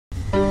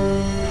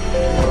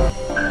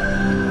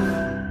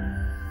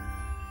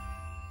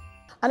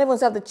And even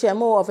said the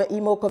chairman of the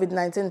Imo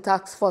Covid-19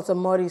 Taskforce,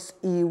 Maurice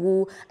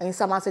Iwu, and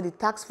some said the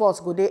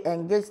Taskforce go they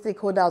engage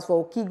stakeholders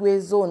for Okigwe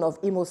zone of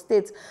Imo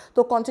State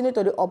to continue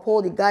to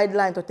uphold the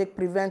guideline to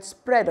prevent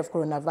spread of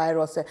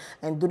coronavirus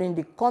and during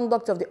the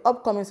conduct of the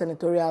upcoming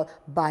senatorial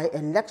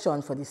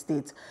by-election for the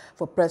state.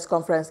 For press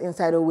conference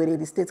inside Owerri,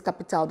 the state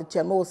capital, the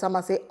chairman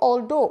Osama say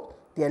although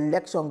the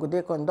election go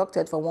be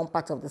conducted for one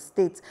part of the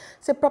state,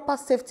 say proper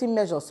safety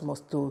measures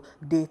must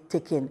be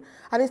taken.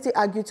 And they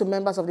argue to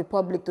members of the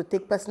public to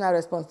take personal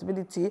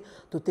responsibility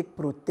to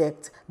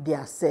protect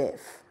their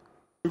self.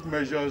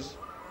 Measures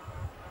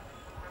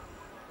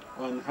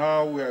on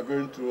how we are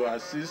going to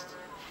assist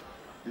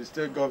the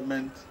state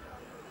government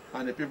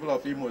and the people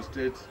of Imo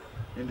State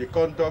in the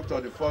conduct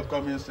of the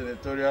forthcoming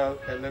senatorial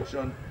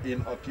election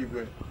in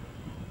Okigwe.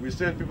 We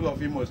said, people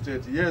of Imo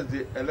State, yes,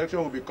 the election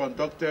will be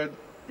conducted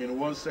in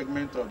one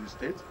segment of the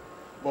state,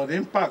 but the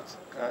impact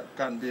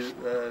can be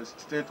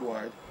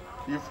statewide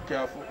if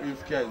care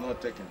is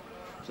not taken.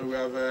 So we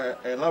have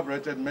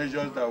elaborated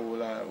measures that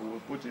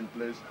we'll put in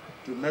place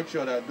to make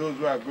sure that those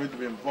who are going to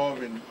be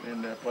involved in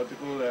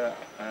political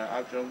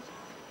actions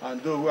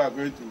and those who are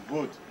going to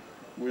vote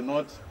will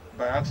not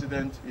by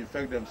accident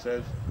infect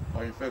themselves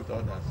or infect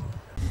others.